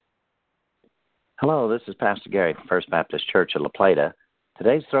Hello, this is Pastor Gary from First Baptist Church of La Plata.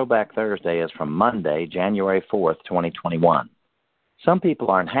 Today's Throwback Thursday is from Monday, January 4th, 2021. Some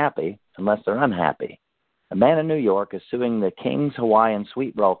people aren't happy unless they're unhappy. A man in New York is suing the King's Hawaiian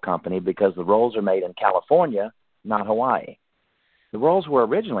Sweet Roll Company because the rolls are made in California, not Hawaii. The rolls were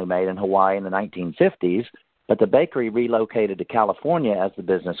originally made in Hawaii in the 1950s, but the bakery relocated to California as the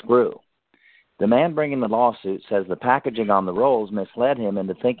business grew. The man bringing the lawsuit says the packaging on the rolls misled him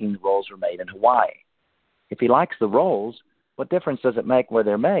into thinking the rolls were made in Hawaii. If he likes the rolls, what difference does it make where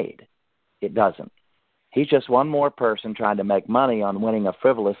they're made? It doesn't. He's just one more person trying to make money on winning a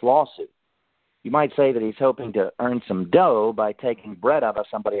frivolous lawsuit. You might say that he's hoping to earn some dough by taking bread out of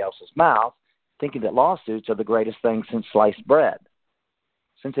somebody else's mouth, thinking that lawsuits are the greatest thing since sliced bread.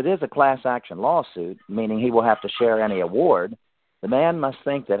 Since it is a class action lawsuit, meaning he will have to share any award, the man must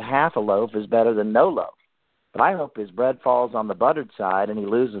think that half a loaf is better than no loaf. But I hope his bread falls on the buttered side and he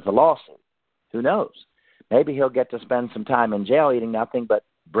loses the lawsuit. Who knows? Maybe he'll get to spend some time in jail eating nothing but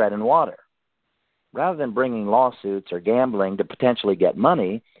bread and water. Rather than bringing lawsuits or gambling to potentially get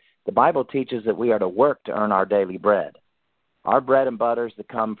money, the Bible teaches that we are to work to earn our daily bread. Our bread and butter is to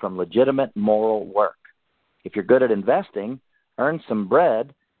come from legitimate moral work. If you're good at investing, earn some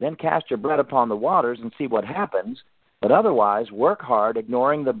bread, then cast your bread upon the waters and see what happens, but otherwise work hard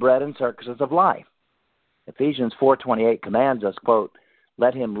ignoring the bread and circuses of life. Ephesians 4:28 commands us, quote,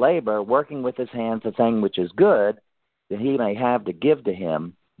 "Let him labor, working with his hands the thing which is good, that he may have to give to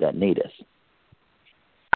him that needeth."